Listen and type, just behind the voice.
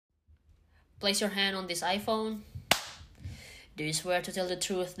Place your hand on this iPhone. Do you swear to tell the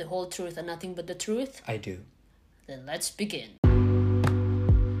truth, the whole truth, and nothing but the truth? I do. Then let's begin.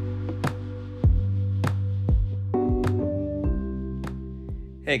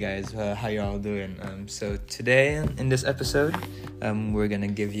 Hey guys, how y'all doing? So today in this episode, we're gonna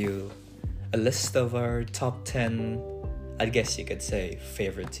give you a list of our top 10, I guess you could say,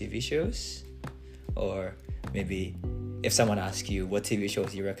 favorite TV shows. Or maybe if someone asks you what TV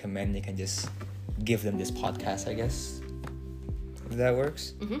shows you recommend, you can just give them this podcast, I guess. If that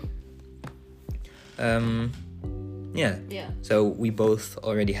works. Yeah. So we both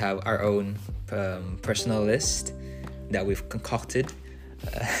already have our own personal list that we've concocted.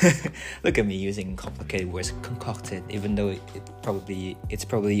 Look at me using complicated words, concocted, even though it's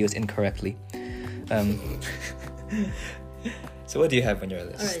probably used incorrectly. So what do you have on your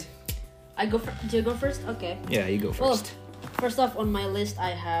list? Alright. Do you go first? Okay. Yeah, you go first. Well, first off on my list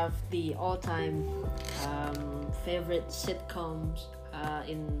I have the all-time favorite sitcoms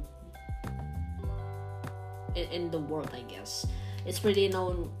in the world, I guess. It's pretty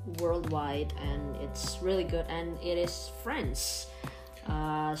known worldwide and it's really good, and it is Friends.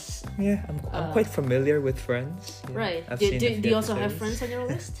 I'm quite familiar with Friends. Yeah, right. I've Do seen you also have episodes. Friends on your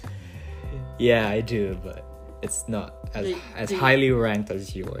list? Yeah, I do, but it's not as highly ranked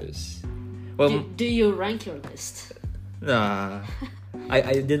as yours. Well, do you rank your list? nah.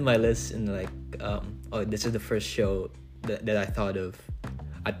 I did my list in like this is the first show that I thought of.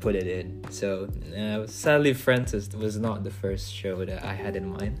 I'd put it in. So sadly, Friends was not the first show that I had in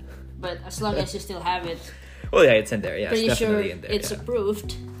mind. But as long as you still have it, Well, yeah, it's in there. Yeah, pretty it's definitely sure in there. it's yeah.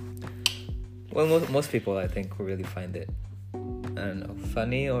 approved. Well, most people I think will really find it, I don't know,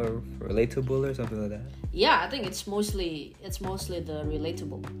 funny or relatable or something like that. Yeah, I think it's mostly the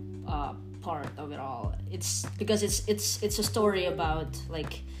relatable part of it all. It's because it's a story about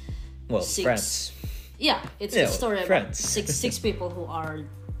like Friends. Yeah, it's a story about friends. six people who are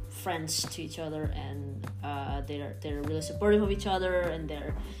friends to each other, and they're really supportive of each other, and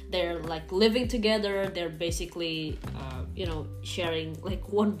they're like living together. They're basically sharing like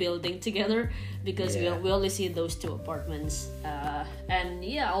one building together, because we only see those two apartments, and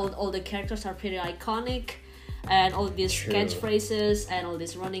all the characters are pretty iconic, and all these catchphrases and all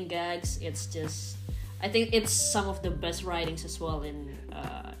these running gags. It's just, I think it's some of the best writings as well in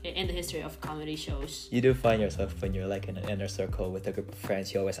the history of comedy shows. You do find yourself when you're like in an inner circle with a group of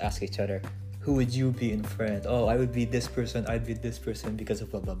friends, you always ask each other, who would you be in Friends? Oh, I would be this person, I'd be this person because of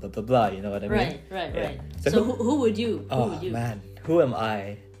blah blah blah blah blah, you know what I mean? Right. So who would you? Man, who am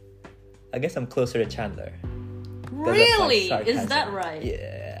I? I guess I'm closer to Chandler. Really? Is that right?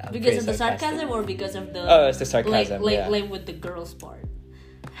 Yeah. Because of the sarcasm or because of the it's the sarcasm, lame with the girls part?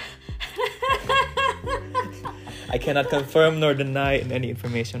 I cannot confirm nor deny any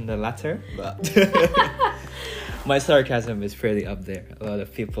information on the latter, but my sarcasm is pretty up there. A lot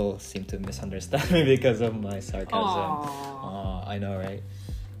of people seem to misunderstand me because of my sarcasm. I know, right?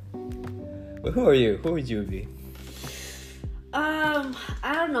 But who are you? Who would you be?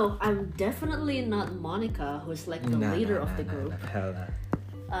 I don't know. I'm definitely not Monica, who's like the leader of the group. Hell no.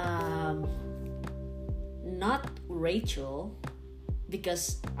 Not Rachel,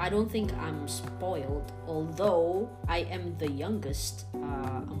 because I don't think I'm spoiled, although I am the youngest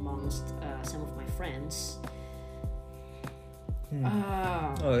amongst some of my friends.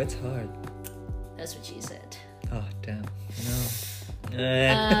 It's hard. That's what she said. Oh, damn.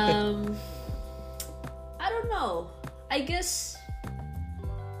 No. I don't know. I guess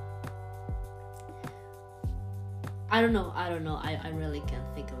I don't know. I really can't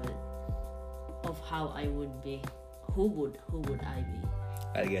think of it, of how I would be. Who would I be?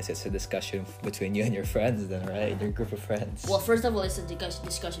 I guess it's a discussion between you and your friends then, right? Your group of friends. Well, first of all, it's a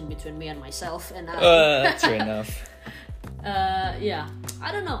discussion between me and myself, and that's fair enough. Yeah.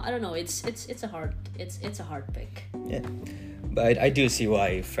 I don't know. It's a hard pick. Yeah, but I do see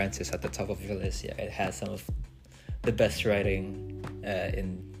why Friends is at the top of your list. Yeah, it has some of the best writing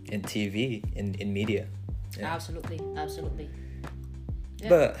in TV, in media. Yeah. Absolutely. Yeah.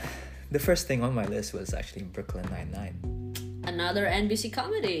 But the first thing on my list was actually Brooklyn Nine-Nine. Another NBC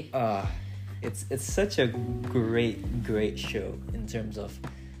comedy. It's such a great show in terms of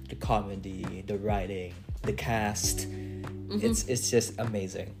the comedy, the writing, the cast. It's just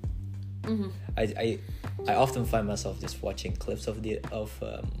amazing. I often find myself just watching clips of the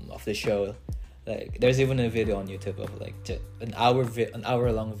show. Like there's even a video on YouTube of like an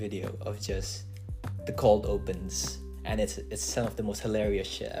hour long video of just the cold opens and it's some of the most hilarious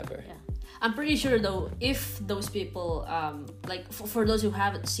shit ever. Yeah. I'm pretty sure though, if those people, like for those who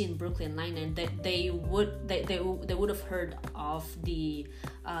haven't seen Brooklyn Nine-Nine, they would have heard of the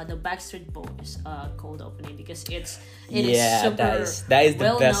Backstreet Boys cold opening, because it is super that is the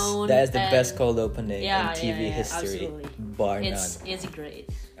well best. known, That is the and best cold opening in TV history, absolutely. bar none. It's great.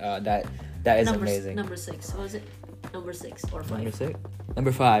 That is amazing. Number 6. What was it? Number 6 or 5? Number 6.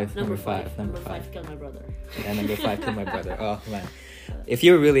 Number 5. Number 5. Number 5 killed my brother. Yeah, number 5 killed my brother. Oh man. If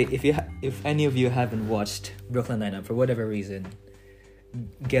any of you haven't watched Brooklyn Nine-Nine for whatever reason,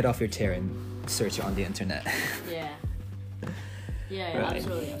 get off your chair and search on the internet. Yeah, Right.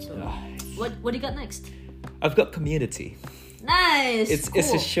 absolutely. What do you got next? I've got Community. Nice.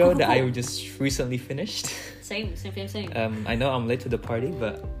 It's a show that I just recently finished. Same. I know I'm late to the party,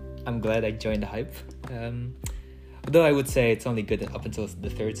 but I'm glad I joined the hype. Although I would say it's only good up until the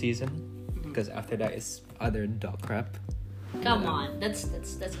 3rd season, because after that it's other dog crap. Come on, that's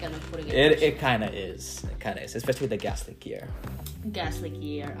kind of putting it. It kind of is. Especially the Gaslight year. Gaslight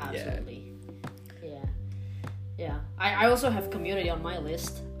year, absolutely. Yeah. I also have Community on my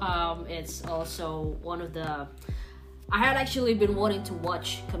list. It's also one of the. I had actually been wanting to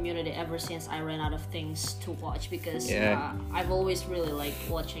watch Community ever since I ran out of things to watch, because I've always really liked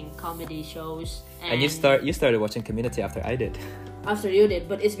watching comedy shows. And you started watching Community after I did. After you did,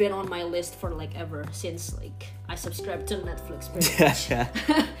 but it's been on my list for like ever since like I subscribed to Netflix pretty much.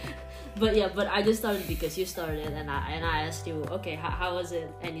 But I just started because you started, and I asked you, okay, how was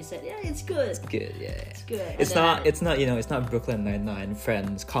it? And you said, yeah, it's good. It's good, yeah. It's good. It's not Brooklyn Nine-Nine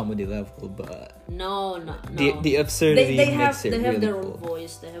Friends comedy level, but no. The absurdity makes it they have really their cool. own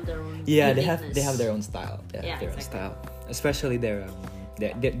voice. They have their own. Yeah, uniqueness. they have their own style. Own style, especially their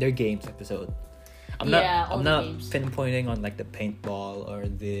games episode. I'm not pinpointing on like the paintball or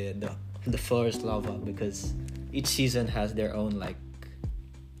the forest lava, because each season has their own like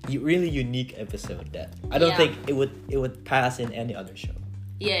really unique episode that I don't think it would pass in any other show.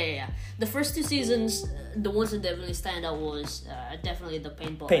 Yeah. The first 2 seasons, the ones that definitely stand out was definitely the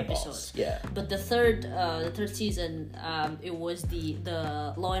paintball episodes. Yeah. But the third season, it was the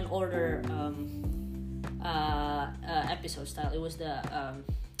Law and Order episode style. It was the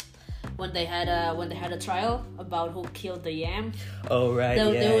when they had a trial about who killed the yam. Oh right.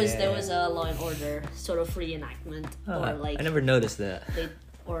 There was a Law and Order sort of reenactment, or like I never noticed that.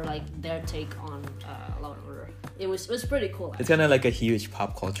 Or like their take on Law and Order. It was pretty cool. Actually. It's kind of like a huge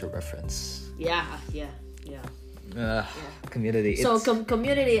pop culture reference. Yeah. Community. So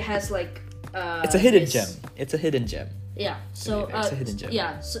Community has like. It's a hidden gem. It's a hidden gem. Yeah. So it's a hidden gem.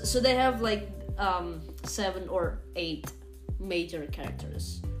 Yeah. So they have like 7 or 8 major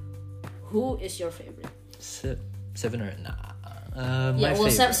characters. Who is your favorite? 7 or nah. Yeah, well,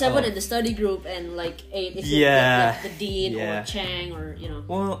 7 in the study group, and like 8 if you like the Dean or Chang, or you know.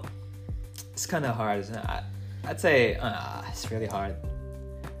 Well, it's kind of hard, isn't it? I'd say it's really hard.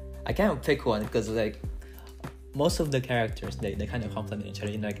 I can't pick one, because like most of the characters they kind of complement each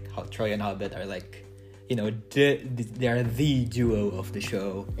other. You know, like how Troy and Albert are like, you know, they are the duo of the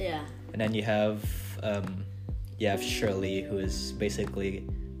show. Yeah. And then you have Shirley, who is basically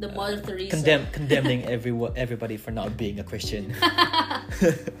the Mother Teresa. Condemning everybody for not being a Christian.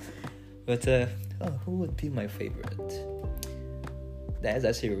 But who would be my favorite? That is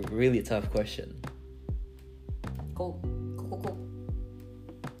actually a really tough question. Cool.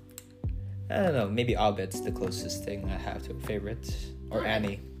 I don't know. Maybe Albert's the closest thing I have to a favorite, or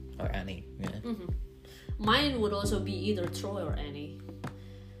Annie. Yeah. Mm-hmm. Mine would also be either Troy or Annie.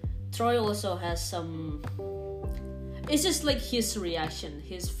 Troy also has some. It's just like his reaction,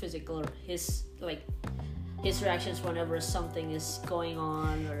 his physical, his reactions whenever something is going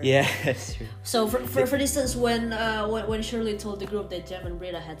on. Or... Yeah, that's true. So for instance, when Shirley told the group that Jeff and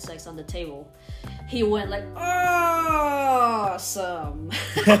Britta had sex on the table, he went like, awesome.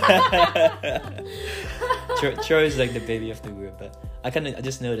 Troy is like the baby of the group, but I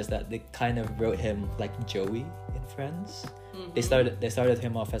just noticed that they kind of wrote him like Joey in Friends. Mm-hmm. They started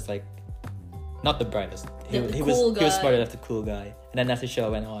him off as like not the brightest. He was smart enough, the cool guy. And then as the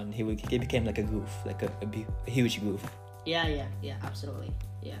show went on, he became like a goof, like a huge goof. Yeah, absolutely.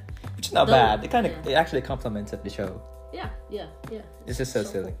 Yeah. Which is not bad. It actually complemented the show. Yeah. It's just so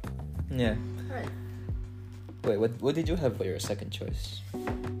silly. Cool. Yeah. Alright. Wait, what did you have for your second choice?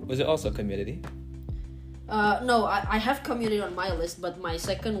 Was it also Community? No, I have Community on my list, but my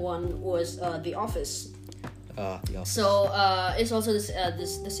second one was The Office. The Office. So it's also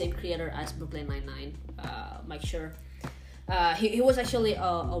the same creator as Brooklyn Nine-Nine, Mike Schur. He was actually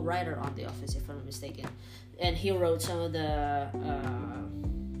a writer on The Office, if I'm not mistaken, and he wrote some of the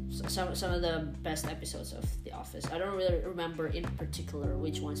some of the best episodes of The Office. I don't really remember in particular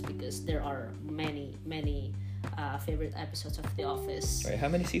which ones because there are many favorite episodes of The Office. Right, how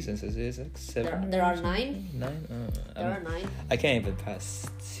many seasons is it? Like 7? There are 9. 9? There are 9. I can't even pass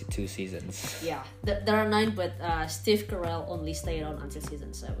 2 seasons. Yeah, there are 9, but Steve Carell only stayed on until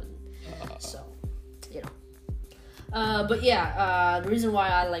season 7. So, you know. But yeah, the reason why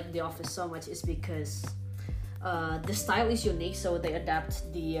I like The Office so much is because the style is unique, so they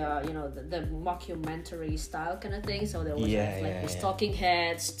adapt the the mockumentary style kind of thing. So they always have these talking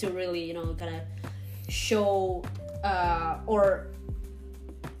heads to really kind of show or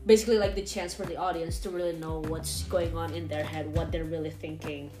basically like the chance for the audience to really know what's going on in their head, what they're really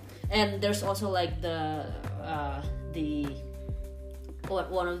thinking. And there's also like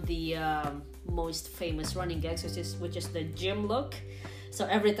one of the most famous running gags, which is the Jim look. So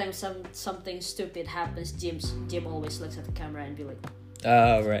every time something stupid happens, Jim always looks at the camera and be like,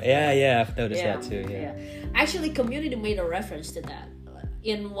 oh right, yeah, I've noticed that too. Yeah. Actually, Community made a reference to that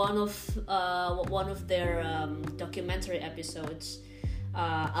in one of their documentary episodes.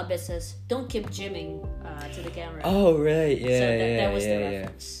 Abed says, "Don't keep jimming to the camera." Oh right, yeah, so that was the yeah.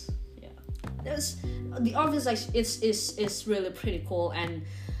 reference. Yeah, that was The Office. Like, it's really pretty cool, and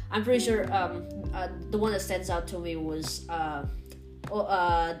I'm pretty sure the one that stands out to me was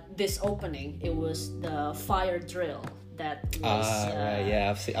this opening. It was the fire drill that was. Right,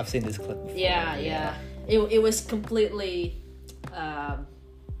 yeah, I've seen this clip before. Yeah. It was completely, I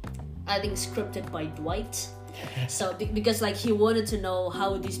think, scripted by Dwight. So because like he wanted to know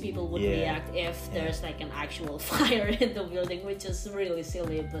how these people would react if there's like an actual fire in the building, which is really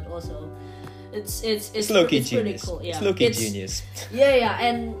silly, but also it's low-key pretty genius. cool. Yeah, it's low-key genius. Yeah,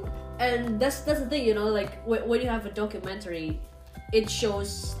 and that's the thing, like when you have a documentary, it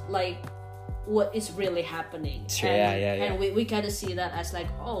shows like what is really happening. Sure, and we kind of see that as like,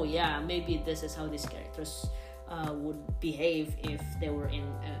 oh yeah, maybe this is how these characters would behave if they were in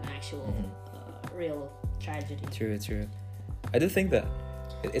an actual real tragedy. True. I do think that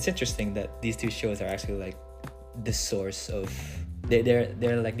it's interesting that these two shows are actually like the source of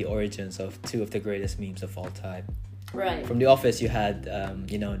they're like the origins of two of the greatest memes of all time. Right. From The Office, you had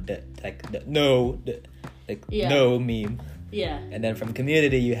no meme. Yeah. And then from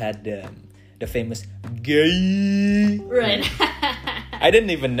Community, you had the famous gay. Right. I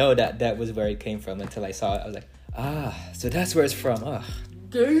didn't even know that was where it came from until I saw it. I was like, so that's where it's from.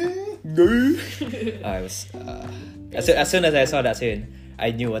 Gay. I was as soon as I saw that scene,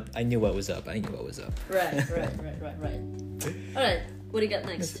 I knew what was up. Right. Alright, what do you got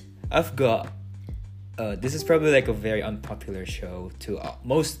next? I've got this is probably like a very unpopular show to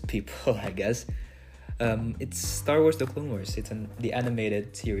most people, I guess. It's Star Wars: The Clone Wars. It's the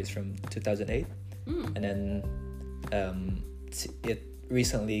animated series from 2008, and then it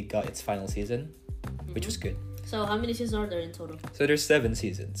recently got its final season, which was good. So how many seasons are there in total? So there's 7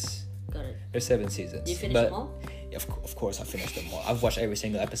 seasons. Got it. There's 7 seasons. You finished them all? Yeah, of course I finished them all. I've watched every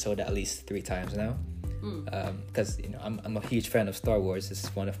single episode at least 3 times now. Because I'm a huge fan of Star Wars.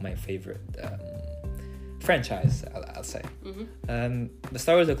 It's one of my favorite franchise, I'll say. The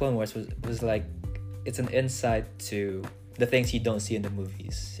Star Wars: The Clone Wars was like, it's an insight to the things you don't see in the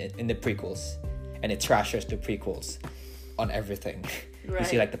movies, in the prequels, and it trashes the prequels on everything. Right. You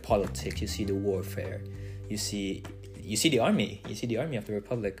see like the politics, you see the warfare, you see the army, of the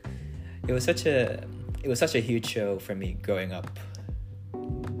Republic. It was such a huge show for me growing up.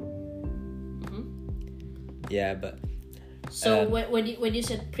 Yeah, but so when you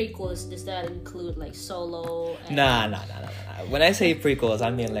said prequels, does that include like Solo? Nah. When I say prequels, I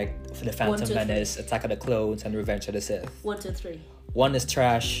mean like The Phantom 1, 2, Menace, Attack of the Clones, and Revenge of the Sith. 1, 2, 3. 1 is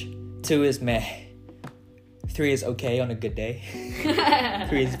trash. 2 is meh. 3 is okay on a good day.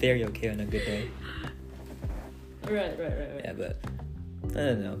 3 is very okay on a good day. Right. Yeah, but I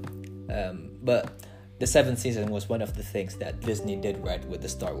don't know. But the 7th season was one of the things that Disney did right with the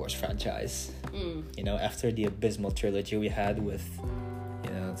Star Wars franchise. After the abysmal trilogy we had with,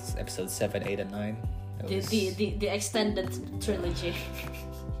 episodes 7, 8, and 9. The extended trilogy.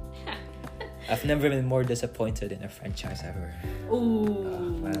 I've never been more disappointed in a franchise ever.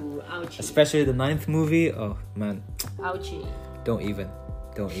 Ooh, ouchie. Especially the 9th movie. Oh man. Ouchie. Don't even.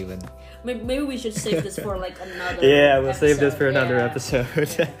 Maybe we should save this for like another. Yeah, we'll save this for another episode.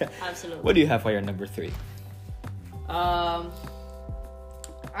 Yeah, absolutely. What do you have for your number 3?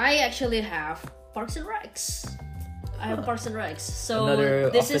 I actually have Parks and Recs. I have Parks and Recs. So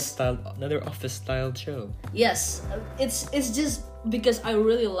another office style show. Yes, it's just because I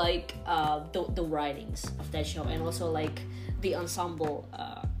really like the writings of that show, and also like the ensemble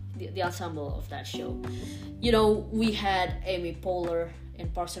the ensemble of that show. We had Amy Poehler in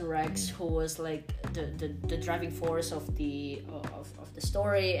Parks and Recs, who was like the driving force of the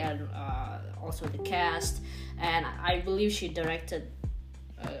story, and also the cast. And I believe she directed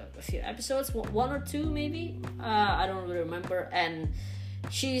a few episodes, one or two maybe. I don't really remember. And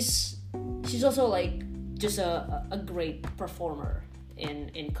she's also like just a great performer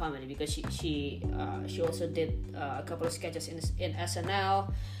in comedy, because she also did a couple of sketches in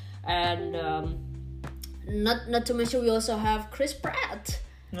SNL, and not to mention we also have Chris Pratt,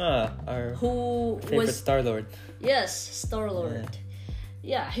 our who favorite was Star-Lord. Yes, Star-Lord.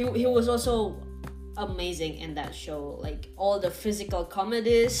 Yeah, he was also amazing in that show. Like all the physical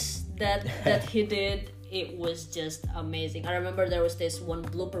comedies that he did, it was just amazing. I remember there was this one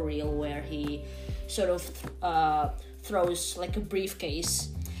blooper reel where he sort of throws like a briefcase,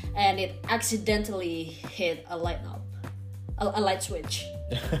 and it accidentally hit a light switch,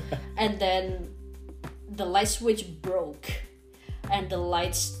 and then the light switch broke, and the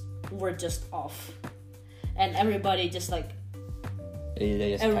lights were just off, and everybody just like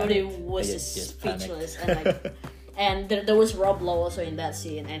everybody was just speechless, and like and there was Rob Lowe also in that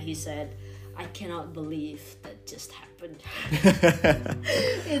scene, and he said, "I cannot believe that just happened."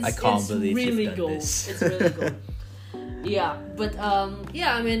 I can't believe really you've done good. this. It's really good. Yeah, but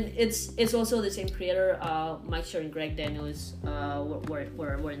I mean, it's also the same creator. Mike Schur and Greg Daniels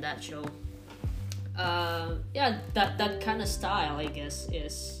were in that show. That kind of style, I guess,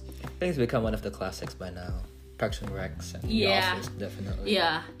 is. I think it's become one of the classics by now. Parks and Recs and The Office, definitely.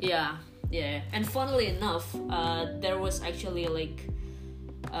 Yeah. And funnily enough, there was actually like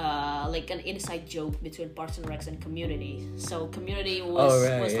an inside joke between Parks and Recs and Community. So Community was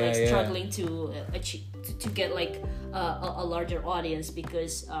struggling to achieve to get like a larger audience,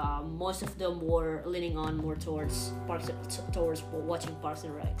 because most of them were leaning on more towards watching Parks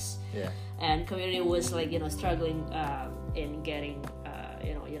and Recs. Yeah. And Community was like struggling in getting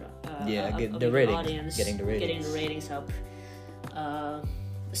getting the ratings up.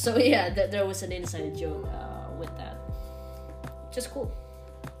 So yeah, there was an inside joke with that. Just cool.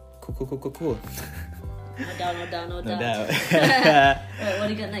 Cool. No doubt. No doubt. Right, what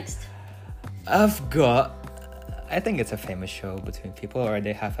do you got next? I think it's a famous show between people, or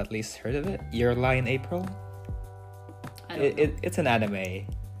they have at least heard of it. Your Lie in April. It's an anime.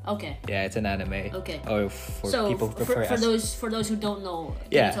 Okay. Yeah, it's an anime. Okay. Or for people who prefer. For those who don't know.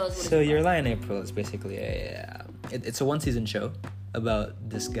 Yeah. You tell us what So it's Your about? Lie in April is basically it's a 1-season show about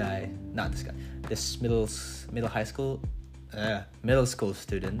this middle school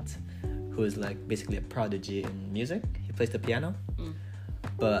student who is like basically a prodigy in music. He plays the piano,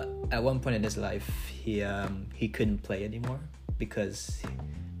 but at one point in his life he couldn't play anymore because,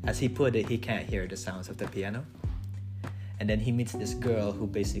 as he put it, he can't hear the sounds of the piano. And then he meets this girl who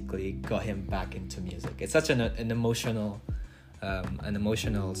basically got him back into music. It's such an emotional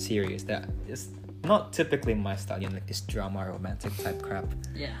series that is not typically my style, like this drama romantic type crap.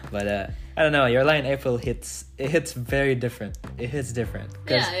 Yeah. But I don't know, Your Lie in April hits very different. It hits different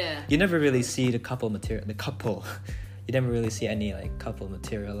because you never really see the couple. You never really see any like couple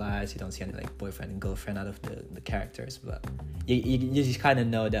materialize. You don't see any like boyfriend and girlfriend out of the characters, but you just kind of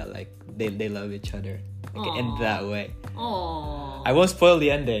know that like they love each other in that way. Aww. I won't spoil the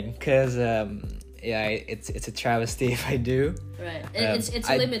ending because it's a travesty if I do. Right. It's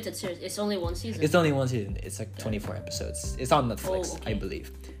a limited series. It's only one season. It's only one season. It's like 24 episodes. It's on Netflix, I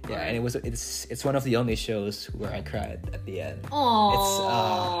believe. Yeah, right. And it's one of the only shows where I cried at the end.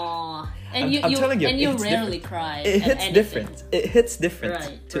 Aww. I'm telling you, and you rarely cry. It hits different. It hits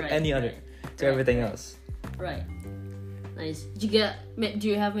different to everything else. Right. Nice. Do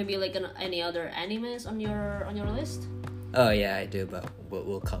you have maybe like any other animes on your list? Oh yeah, I do, but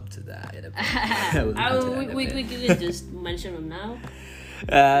we'll come to that in a bit. We could just mention them now.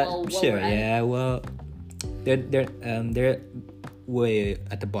 Sure. Yeah. Well, they're way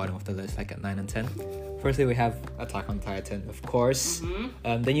at the bottom of the list, like at 9 and 10. Firstly, we have Attack on Titan, of course.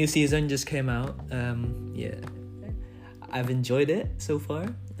 Mm-hmm. The new season just came out. I've enjoyed it so far.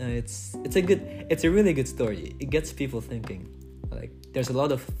 It's a really good story. It gets people thinking. Like, there's a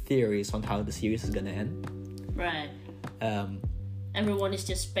lot of theories on how the series is gonna end. Right. Everyone is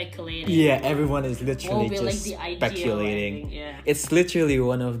just speculating. Yeah, everyone is literally just like the ideal speculating. Ending, yeah. It's literally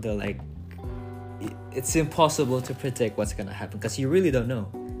one of the like. It's impossible to predict what's gonna happen because you really don't know.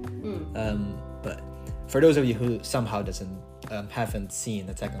 But for those of you who somehow haven't seen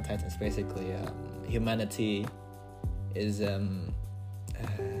Attack on Titan, basically humanity is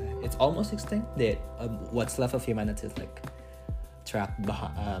it's almost extinct. What's left of humanity is like trapped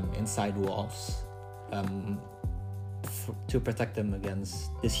inside walls. To protect them against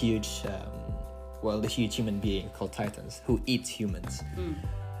this huge the huge human being called Titans who eats humans.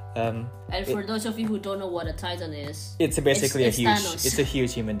 And for those of you who don't know what a Titan is, it's basically it's a huge. Thanos. It's a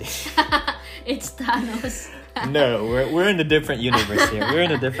huge human being. It's Thanos. No, we're in a different universe here. We're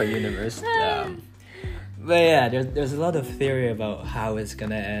in a different universe. But yeah, there's a lot of theory about how it's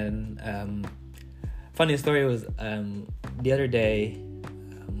gonna end. Funny story was the other day,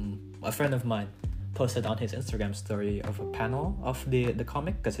 a friend of mine posted on his Instagram story of a panel of the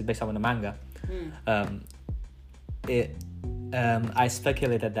comic because it's based on a manga. I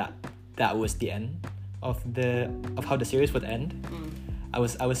speculated that was the end of how the series would end. I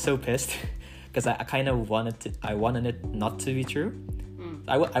was so pissed because I kind of wanted it not to be true.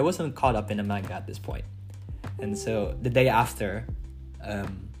 I wasn't caught up in the manga at this point, and so the day after,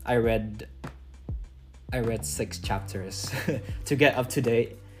 I read 6 chapters to get up to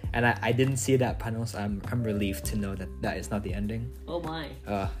date, and I didn't see that panel, so I'm relieved to know that is not the ending. Oh my.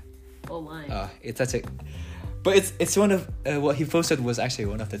 It's such a, but it's one of what he posted was actually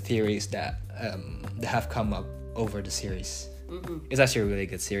one of the theories that have come up over the series. It's actually a really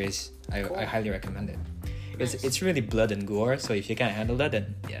good series. Cool. I highly recommend it. Nice. It's really blood and gore, so if you can't handle that,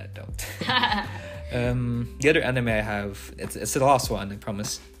 then yeah, don't. The other anime I have, it's the last one, I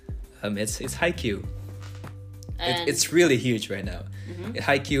promise. It's Haikyuu. It's really huge right now.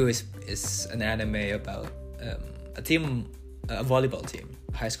 Haikyuu is an anime about a volleyball team,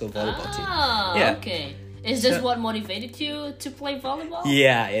 a high school volleyball team. Yeah. Okay. Is this what motivated you to play volleyball?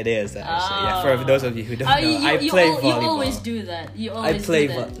 Yeah, it is actually. Yeah, for those of you who don't know, I play volleyball. You always do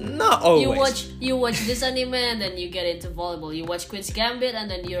that. Not always. You watch this anime and then you get into volleyball. You watch Queen's Gambit and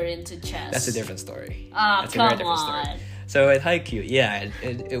then you're into chess. That's a different story. That's a very different story. So at Haikyuu, yeah,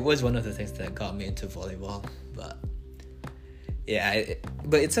 it was one of the things that got me into volleyball. But yeah,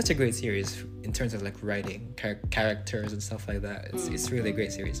 but it's such a great series in terms of like writing characters and stuff like that. It's really a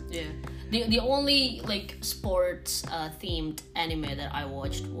great series. Yeah, the only like sports themed anime that I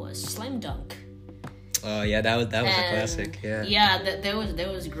watched was Slam Dunk. Oh yeah, that was a classic. Yeah, that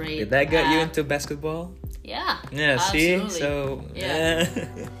was great. Did that get you into basketball? Yeah. Yeah. Absolutely. See, so yeah.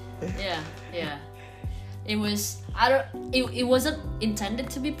 Yeah. It was it wasn't intended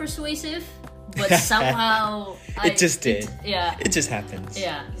to be persuasive, but somehow it just did. Yeah. It just happens.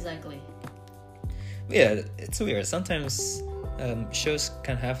 Yeah, exactly. Yeah, it's weird. Sometimes shows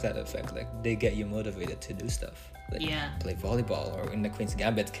can have that effect. Like they get you motivated to do stuff. Like play volleyball, or in the Queen's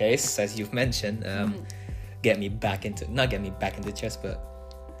Gambit case, as you've mentioned, not get me back into chess, but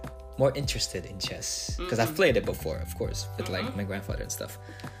more interested in chess because I've played it before, of course, with like my grandfather and stuff.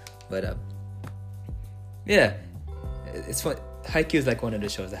 But yeah, it's fun. Haikyuu is like one of the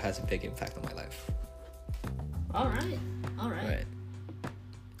shows that has a big impact on my life. All right.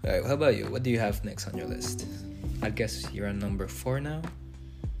 How about you? What do you have next on your list? I guess you're on number 4 now.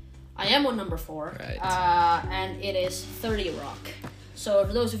 I am on number 4. Right. And it is 30 Rock. So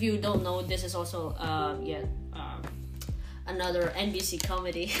for those of you who don't know, this is also another NBC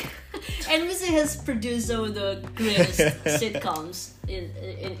comedy. NBC has produced some of the greatest sitcoms in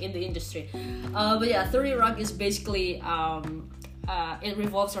the industry. But yeah, 30 Rock is basically it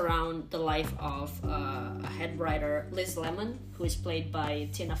revolves around the life of head writer Liz Lemon, who is played by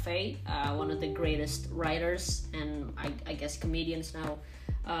Tina Fey, one of the greatest writers and I guess comedians now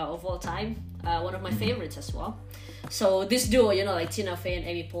of all time. One of my favorites as well. So this duo, like Tina Fey and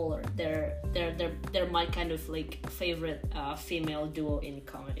Amy Poehler, they're my kind of like favorite female duo in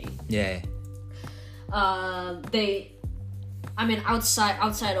comedy. Yeah.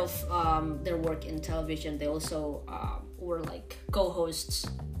 Outside of their work in television, they also were like co-hosts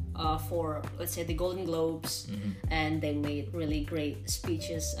for, let's say, the Golden Globes, and they made really great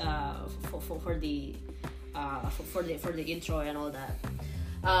speeches for the intro and all that.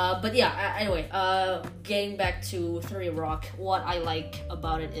 But yeah, anyway, getting back to 30 Rock, what I like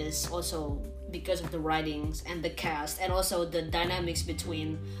about it is also because of the writings and the cast, and also the dynamics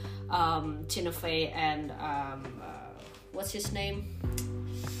between Tina Fey and what's his name?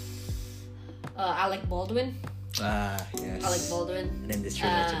 Alec Baldwin. Yes. Alec Baldwin. An industry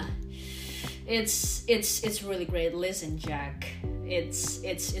legend. It's really great. Liz and Jack.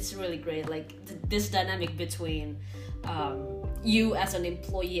 It's really great. Like this dynamic between you as an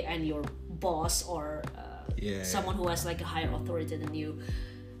employee and your boss, or someone who has like a higher authority than you,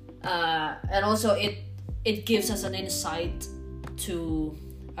 and also it gives us an insight to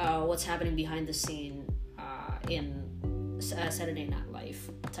what's happening behind the scene in Saturday Night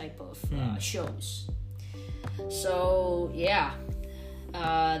Live type of shows. So yeah,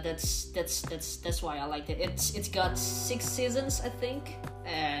 that's why I liked it. It's got 6 seasons, I think,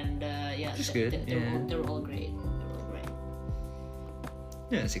 and It's good. They're all great.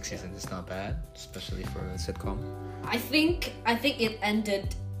 Yeah, 6 seasons is not bad, especially for a sitcom. I think it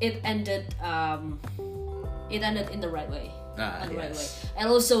ended in the right way. Ah, In the right way. yes. And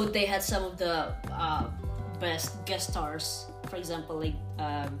also they had some of the best guest stars. For example, like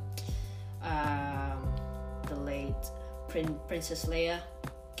the late Princess Leia,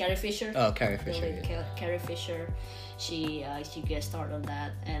 Carrie Fisher. Oh, Carrie The Fisher. late Yeah. Carrie Fisher. She guest starred on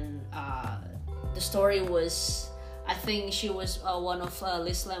that, and the story was. I think she was one of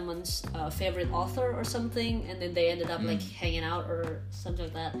Liz Lemon's favorite author or something, and then they ended up like hanging out or something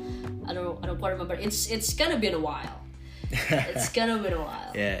like that. I don't quite remember. It's gonna been a while. It's gonna been a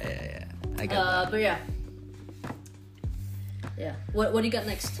while. Yeah. I get that. But yeah. What do you got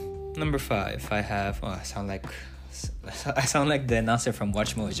next? Number 5, I have. Oh, I sound like the announcer from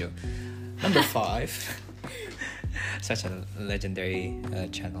Watch Mojo. Number 5. Such a legendary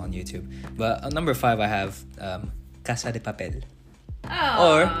channel on YouTube. But number 5, I have Casa de Papel.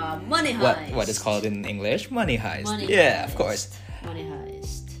 Or Money Heist. What is called in English? Money Heist. Money Yeah, Heist. of course. Money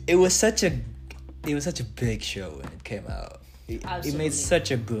Heist. It was such a big show when it came out. It Absolutely. made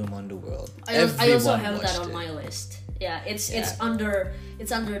such a boom on the world. I also Everyone have that watched on it. my list. Yeah, it's Yeah. under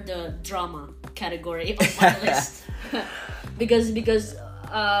the drama category of my list because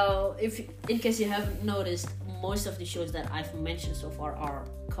if in case you haven't noticed, most of the shows that I've mentioned so far are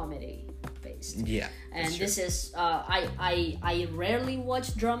comedy based. Yeah. And that's true. this is I rarely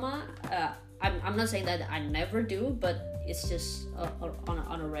watch drama. I'm not saying that I never do, but it's just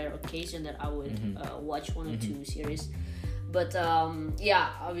on a rare occasion that I would watch one or two series. But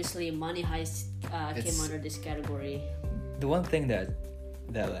obviously Money Heist came under this category. The one thing that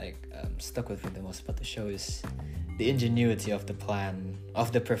stuck with me the most about the show is the ingenuity of the plan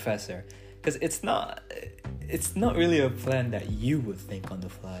of the professor, because it's not really a plan that you would think on the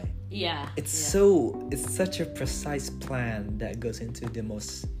fly. Yeah. It's such a precise plan that goes into the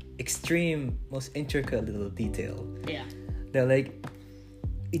most extreme, most intricate little detail Yeah, that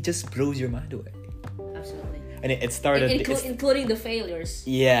it just blows your mind away. absolutely. And it started Including the failures.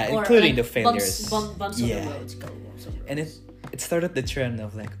 yeah, Or, including like, the failures. Bumps on Yeah. the roads. Bumps on the And roads. it started the trend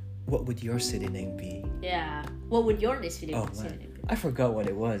of what would your city name be? Yeah. What would your next video Oh man, I forgot what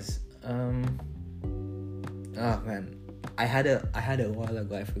it was. Oh man, I had a while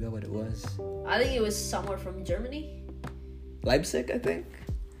ago. I forgot what it was. I think it was somewhere from Germany. Leipzig, I think.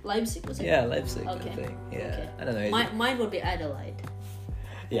 Leipzig, was it? Yeah, Leipzig. Okay. I think. Yeah, Okay. I don't know. Mine would be Adelaide.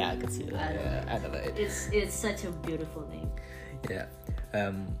 Yeah, I could see that. Adelaide. Yeah, Adelaide. It's such a beautiful name. Yeah.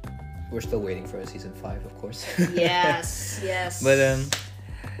 We're still waiting for a season 5, of course. Yes. But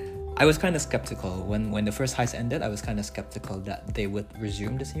I was kind of skeptical when the first heist ended. I was kind of skeptical that they would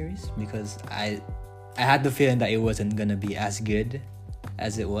resume the series because I had the feeling that it wasn't gonna be as good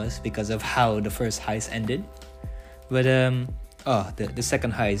as it was because of how the first heist ended. But the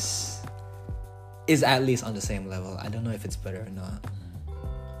second heist is at least on the same level. I don't know if it's better or not.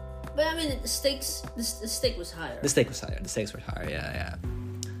 But I mean, the stake was higher. The stake was higher. The stakes were higher. Yeah.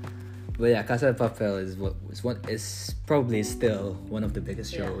 But yeah, Casa de Papel is probably still one of the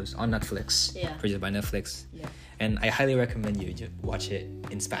biggest shows on Netflix. Yeah. Produced by Netflix. Yeah. And I highly recommend you watch it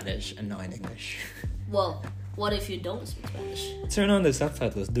in Spanish and not in English. Well, what if you don't speak Spanish? Turn on the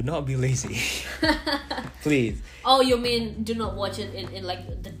subtitles. Do not be lazy. Please. Oh, you mean do not watch it in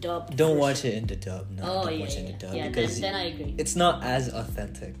like the dub? Don't watch it in the dub. No, Oh, don't yeah, watch it in the dub. yeah. Because Then I agree. it's not as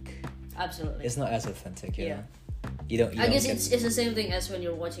authentic. Absolutely. It's not as authentic, you Yeah. know? You don't I guess get- it's the same thing as when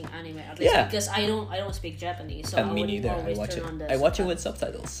you're watching anime. At least Yeah. because I don't speak Japanese, so I me would neither. I always watch turn it. on the I watch it with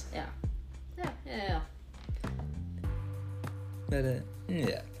subtitles. subtitles. Yeah. But,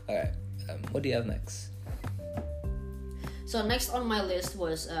 yeah. Alright. What do you have next? So next on my list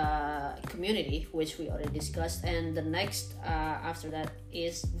was Community, which we already discussed, and the next after that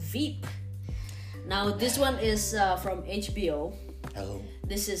is Veep. Now this one is from HBO. Oh.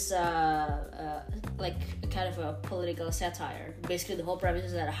 This is like kind of a political satire. Basically, the whole premise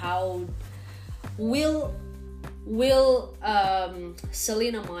is that how will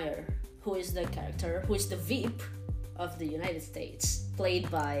Selena Meyer, who is the character, who is the Veep of the United States, played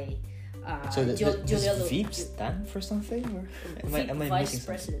by So does Julia Veep stand for something? Or am I Vice missing something?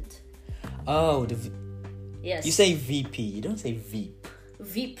 President. Oh, Yes. you say VP. You don't say Veep.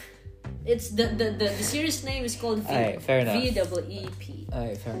 Veep. It's the series name is called Veep. Alright, fair enough. VEEP.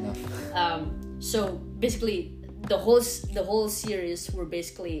 Alright, fair enough. So basically, the whole series were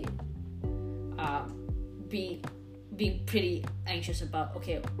basically being pretty anxious about,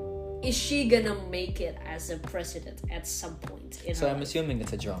 okay, is she gonna make it as a president at some point in So her I'm life? assuming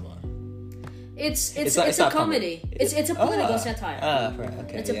it's a drama. It's not a comedy. It's a political satire. Right.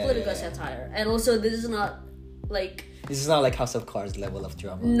 Okay. It's a political satire, and also this is not Like, This is not like House of Cards level of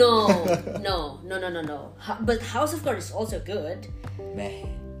drama. no. But House of Cards is also good Meh.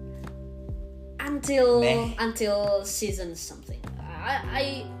 until Meh. until season something.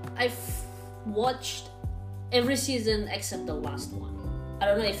 I've watched every season except the last one. I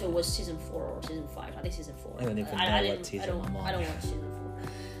don't know if it was season 4 or season 5. I think season 4. I don't even know what season I'm on. I don't watch season 4.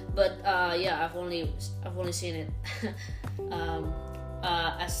 But yeah, I've only seen it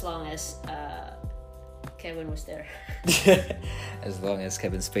as long as Kevin was there. As long as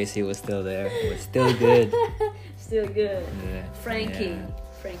Kevin Spacey was still there, it was still good. Still good. Yeah.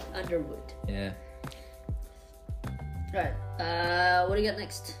 Frank Underwood. Yeah. Right. What do you got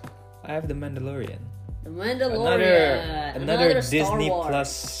next? I have The Mandalorian. The Mandalorian. Another Star Disney Wars.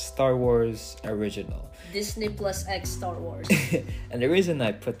 Plus Star Wars original. Disney Plus X Star Wars. And the reason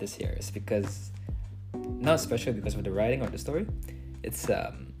I put this here is because, not especially because of the writing or the story, it's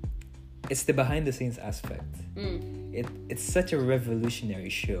the behind the scenes aspect. It's such a revolutionary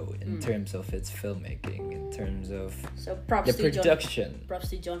show in terms of its filmmaking, in terms of So props the to production. Props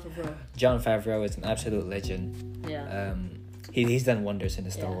to Jon Favreau. Jon Favreau is an absolute legend. Yeah. He's done wonders in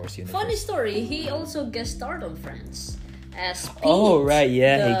the Star Wars universe. Funny story. He also guest starred on Friends as Pete. Oh right,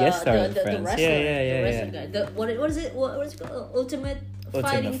 yeah, he guest starred on the Friends. wrestler, Yeah. the wrestler guy. What is it? What is it called? Ultimate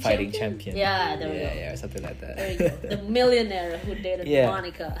Fighting Champion. Yeah, there we go. Yeah, something like that. There you go. The millionaire who dated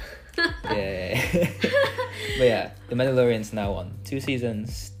Monica. yeah. But yeah, The Mandalorian's now on 2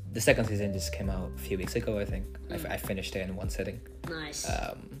 seasons. The second season just came out a few weeks ago, I think. I finished it in one sitting. Nice.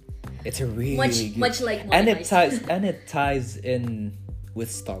 It's a really much like and Money Heist. it ties in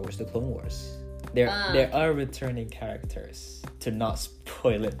with Star Wars: The Clone Wars. There are returning characters, to not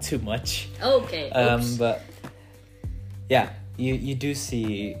spoil it too much. Okay. Oops. But yeah, you do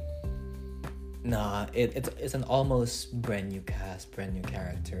see. It's an almost brand new cast, brand new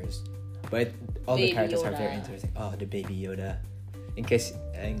characters, but all the Baby characters are Yoda. very interesting. Oh, the Baby Yoda. In case,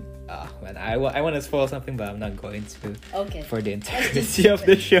 man, I want to spoil something, but I'm not going to. Okay. For the just entirety of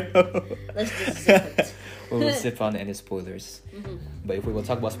the show. Let's just zip it. We will zip on any spoilers. But if we will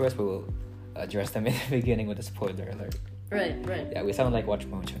talk about spoilers, we will address them in the beginning with a spoiler alert. Right. Yeah, we sound like Watch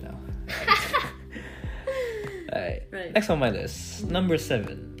Mojo now. Alright. Right. Next on my list, number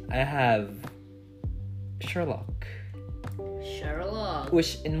 7, I have Sherlock,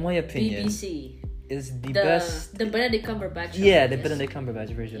 which in my opinion BBC. is the best. The Benedict Cumberbatch. Yeah, the yes. Benedict Cumberbatch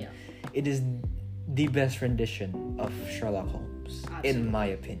version. Yeah. It is the best rendition of Sherlock Holmes, Absolutely. in my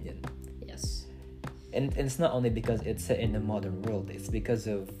opinion. Yes. And it's not only because it's set in the modern world, it's because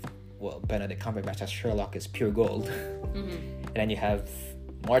of, Benedict Cumberbatch as Sherlock is pure gold. And then you have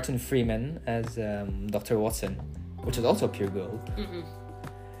Martin Freeman as Dr. Watson, which is also pure gold.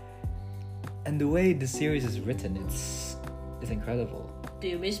 And the way the series is written, it's incredible. Do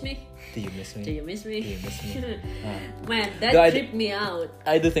you miss me? Do you miss me? Do you miss me? Do you miss me? Man, that No, tripped me out.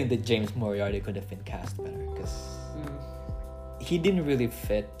 I do think that James Moriarty could have been cast better, because he didn't really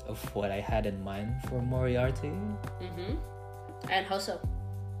fit of what I had in mind for Moriarty. And how so?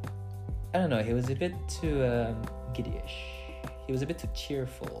 I don't know, he was a bit too giddyish. He was a bit too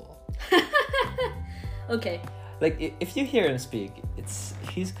cheerful. Okay. Like, if you hear him speak,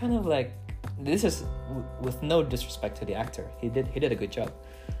 he's kind of like, this is with no disrespect to the actor, he did a good job,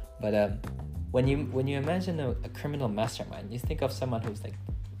 but when you imagine a criminal mastermind, you think of someone who's like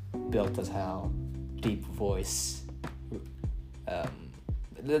built as hell, deep voice.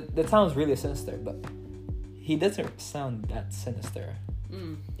 That sounds really sinister, but he doesn't sound that sinister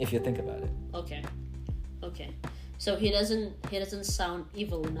if you think about it. Okay. So he doesn't sound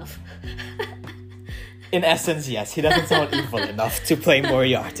evil enough. In essence, yes, he doesn't sound evil enough to play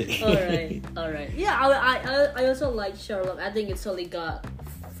Moriarty. All right. Yeah, I also like Sherlock. I think it's only got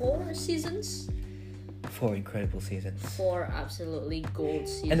 4 seasons. 4 incredible seasons. 4 absolutely gold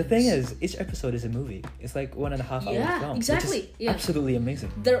seasons. And the thing is, each episode is a movie. It's like 1.5 hours long. Exactly. Which is absolutely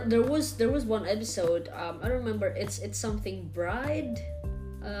amazing. There was one episode. I don't remember. It's something Bride.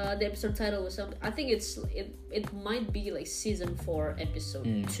 The episode title was something. I think it might be like season 4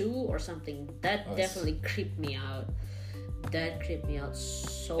 episode 2 or something. That definitely creeped me out. That creeped me out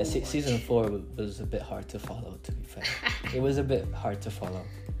so much. Season 4 was a bit hard to follow, to be fair. It was a bit hard to follow.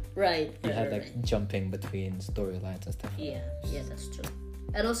 Right. You had like jumping between storylines and stuff. Yeah, that's true.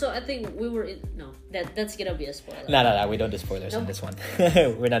 And also, I think we were in... No, that's gonna be a spoiler. No, we don't do spoilers in this one.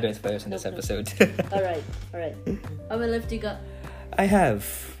 We're not doing spoilers in this episode. All right. How many left you got? I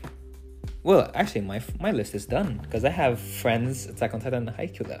have... Well, actually, my list is done, because I have Friends, Attack on Titan, and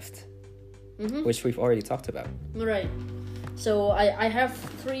Haikyuu left. Which we've already talked about. Right. So I have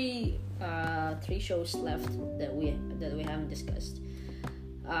three shows left that we haven't discussed.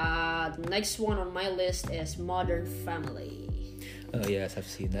 The next one on my list is Modern Family. Oh yes, I've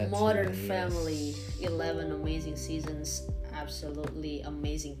seen that. Modern too, Family, 11 amazing seasons, absolutely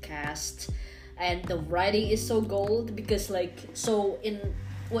amazing cast, and the writing is so gold because so in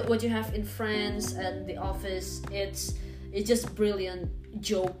what you have in Friends and The Office, it's just brilliant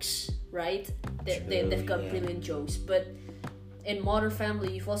jokes, right? They've got brilliant jokes, but in Modern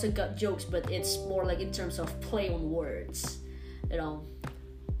Family you've also got jokes, but it's more like in terms of play on words, you know.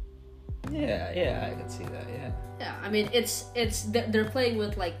 Yeah, I can see that. Yeah, I mean it's they're playing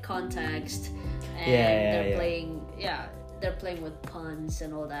with like context, and they're playing with puns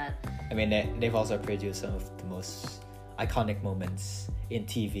and all that. I mean they've also produced some of the most iconic moments in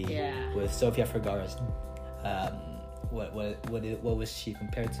TV. Yeah. With Sofia Vergara's what was she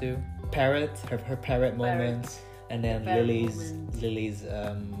compared to? Parrot, her parrot moment, and then Lily's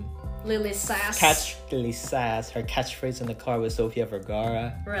sass, her catchphrase in the car with Sofia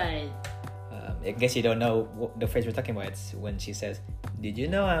Vergara. Right. I guess you don't know what the phrase we're talking about. It's when she says, "Did you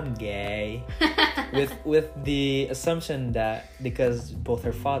know I'm gay?" with the assumption that because both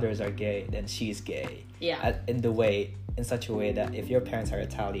her fathers are gay, then she's gay. Yeah. In such a way that if your parents are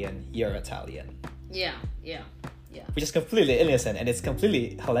Italian, you're Italian. Yeah. Which is completely innocent and it's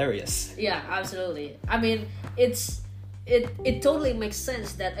completely hilarious. Yeah, absolutely. I mean, it totally makes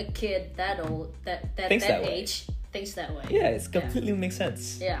sense that a kid that old, that age thinks that way. Yeah, it's completely makes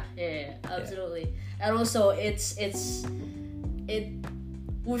sense. Yeah, absolutely. And also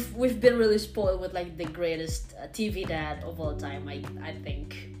we've been really spoiled with like the greatest TV dad of all time, I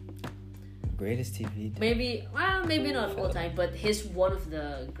think. Greatest TV dad? Maybe not all time, but he's one of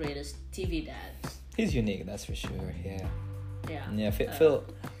the greatest TV dads. He's unique, that's for sure. Yeah. Yeah. Phil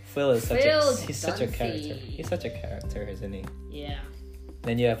is he's such a character. He's such a character, isn't he? Yeah.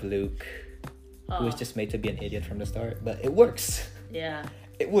 Then you have Luke, who is just made to be an idiot from the start, but it works. Yeah.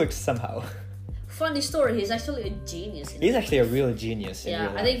 It works somehow. Funny story, he's actually a genius. He's actually a real genius.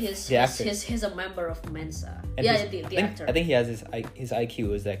 Yeah, I think he's a member of Mensa. And the actor. I think he has his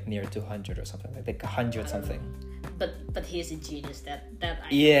IQ is like near 200 or something, like 100 something. But he's a genius. That I know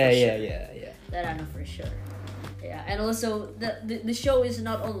Yeah. That I know for sure. Yeah, and also the show is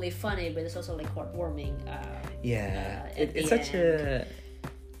not only funny, but it's also like heartwarming. It's such a.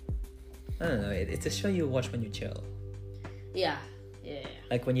 I don't know. It's a show you watch when you chill. Yeah.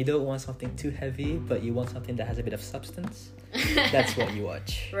 Like when you don't want something too heavy, but you want something that has a bit of substance. That's what you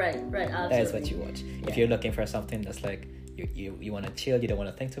watch. Right. Absolutely. That's what you watch. Yeah. If you're looking for something that's like you want to chill, you don't want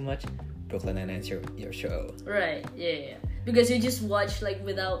to think too much, Brooklyn Nine-Nine's your show. Right. Yeah. Because you just watch like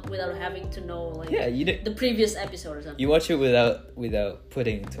without having to know like the previous episode or something. You watch it without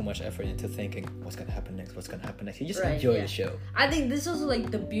putting too much effort into thinking what's gonna happen next. You just enjoy the show. I think this is also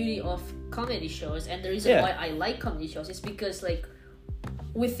like the beauty of comedy shows, and the reason why I like comedy shows is because like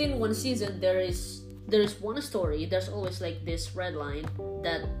within one season there is one story. There's always like this red line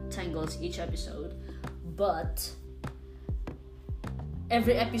that tangles each episode, but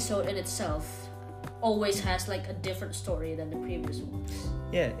every episode in itself always has like a different story than the previous ones.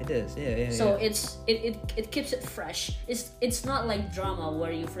 Yeah, it is. Yeah. So it keeps it fresh. It's not like drama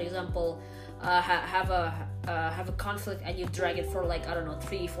where you, for example, have a conflict and you drag it for like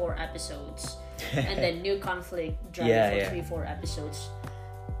 3-4 episodes, and then new conflict drag it for 3-4 episodes.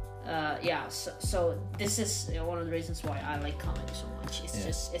 So this is one of the reasons why I like comedy so much. It's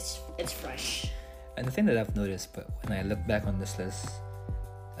just it's fresh. And the thing that I've noticed, but when I look back on this list,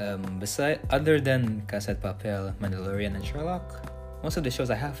 other than Casa de Papel, Mandalorian, and Sherlock, most of the shows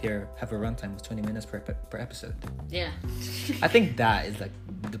I have here have a runtime of 20 minutes per episode. Yeah. I think that is like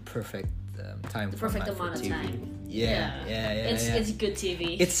the perfect time. The perfect amount of TV. time. Yeah. It's good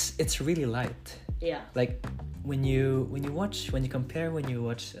TV. It's really light. Yeah. Like when you watch a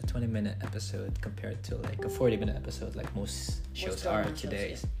 20-minute episode compared to like a 40-minute episode, like most shows are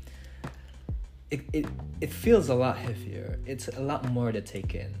today. It feels a lot heavier. It's a lot more to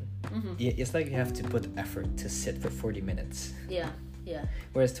take in. Mm-hmm. It's like you have to put effort to sit for 40 minutes. Yeah.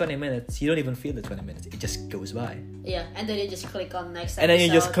 Whereas 20 minutes, you don't even feel the 20 minutes. It just goes by. Yeah, and then you just click on next episode. And then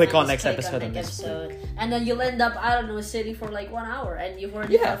you just click on next episode. And then you'll end up, sitting for like 1 hour and you've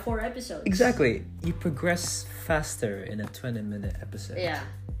already had 4 episodes. Exactly. You progress faster in a 20-minute episode. Yeah.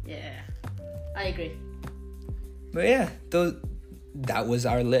 I agree. But yeah, that was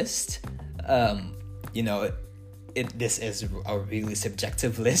our list. This is a really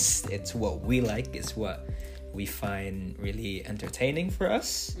subjective list. It's what we like. It's what we find really entertaining for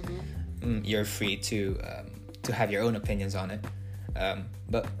us. Mm-hmm. You're free to have your own opinions on it.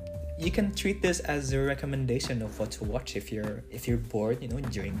 But you can treat this as a recommendation of what to watch if you're bored,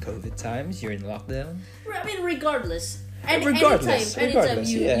 during COVID times, you're in lockdown. I mean, regardless. Regardless, Anytime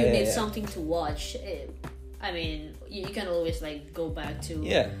you yeah, need yeah. something to watch, I mean, you can always like go back to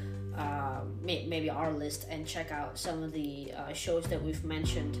maybe our list and check out some of the shows that we've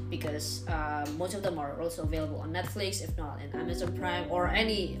mentioned, because most of them are also available on Netflix, if not in Amazon Prime or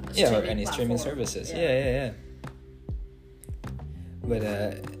any streaming services. Yeah. But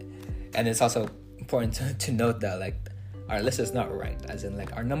and it's also important to note that like our list is not right, as in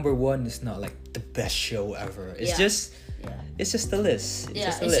like our number one is not like the best show ever. It's just it's just a list. It's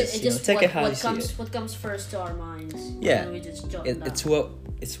just a list. It's just take it how you see it. What comes first to our minds. Yeah, and we just jot it, down.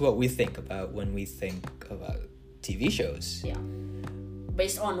 it's what we think about when we think about TV shows. Yeah,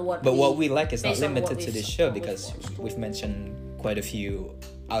 based on what. But what we like is not based on limited what to this we've- show, what we've because watched. we've mentioned quite a few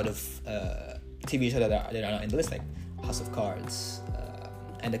out of TV shows that are not in the list, like House of Cards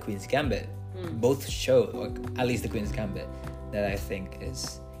and The Queen's Gambit. Both show, or at least The Queen's Gambit, that I think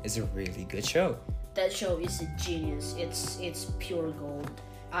is a really good show. That show is a genius. It's pure gold.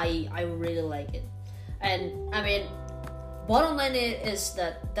 I really like it, and I mean, bottom line is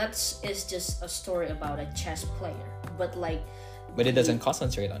is just a story about a chess player, but like. But it doesn't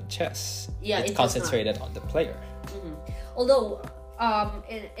concentrate on chess. Yeah, it's it does concentrated on the player. Although,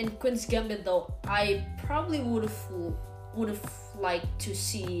 in Queen's Gambit though, I probably would have liked to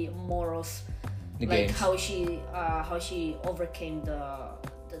see more of The like games. how she overcame the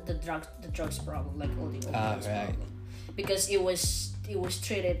drugs problem, like all the overdose right. problem, because it was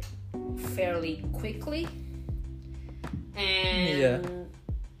treated fairly quickly, and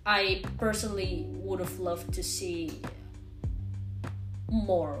I personally would have loved to see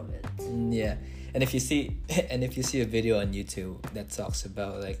more of it. Yeah, and if you see a video on YouTube that talks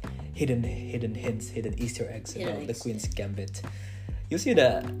about like hidden hints, hidden Easter eggs Hidden about eggs. The Queen's Gambit, you'll see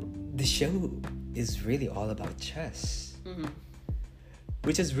that the show is really all about chess,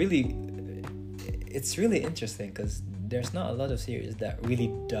 which is really interesting, because there's not a lot of series that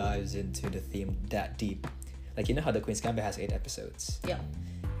really dives into the theme that deep. Like, you know how The Queen's Gambit has 8 episodes. Yeah.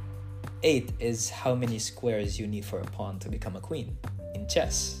 8 is how many squares you need for a pawn to become a queen in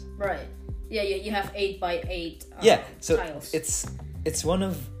chess. Right. Yeah, you have 8 by 8 So tiles. it's one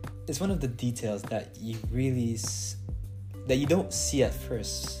of the details that you really that you don't see at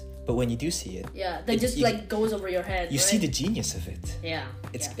first, but when you do see it, that just like goes over your head. you right? see the genius of it. Yeah.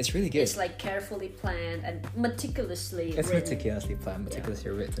 It's really good. It's like carefully planned and meticulously It's written. meticulously planned, meticulously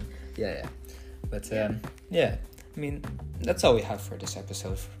written. Yeah. But Yeah. I mean, that's all we have for this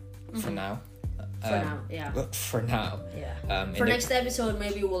episode for now. For now. Yeah. For next episode,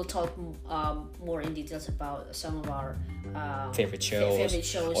 maybe we'll talk more in details about some of our favorite shows, favorite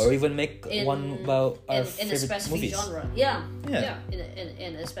shows, or even make one about our in a favorite specific movies. genre. Yeah.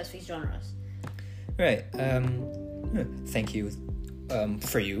 In a specific genres. Right. Thank you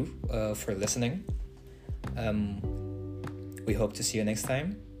for listening. We hope to see you next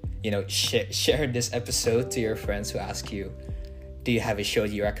time. Share this episode to your friends who ask you, do you have a show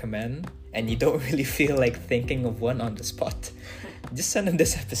you recommend? And you don't really feel like thinking of one on the spot. Just send them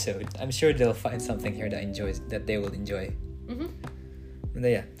this episode. I'm sure they'll find something here that they will enjoy. Mm-hmm. And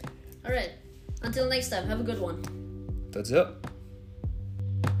yeah. All right. Until next time, have a good one. That's it.